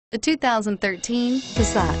The 2013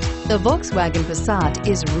 Passat. The Volkswagen Passat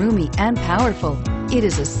is roomy and powerful. It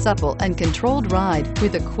is a supple and controlled ride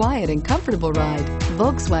with a quiet and comfortable ride.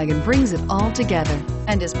 Volkswagen brings it all together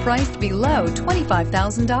and is priced below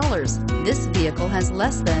 $25,000. This vehicle has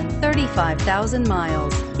less than 35,000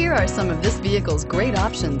 miles. Here are some of this vehicle's great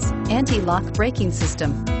options: anti-lock braking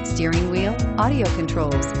system, steering wheel audio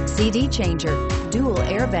controls, CD changer, dual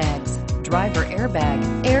airbags, driver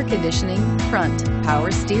airbag, air conditioning, front,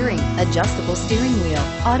 power steering, adjustable steering wheel,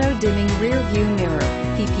 auto dimming rear view mirror,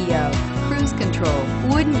 PPO, cruise control.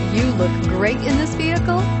 Wouldn't you look great in this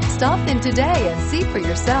vehicle? Stop in today and see for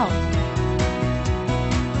yourself.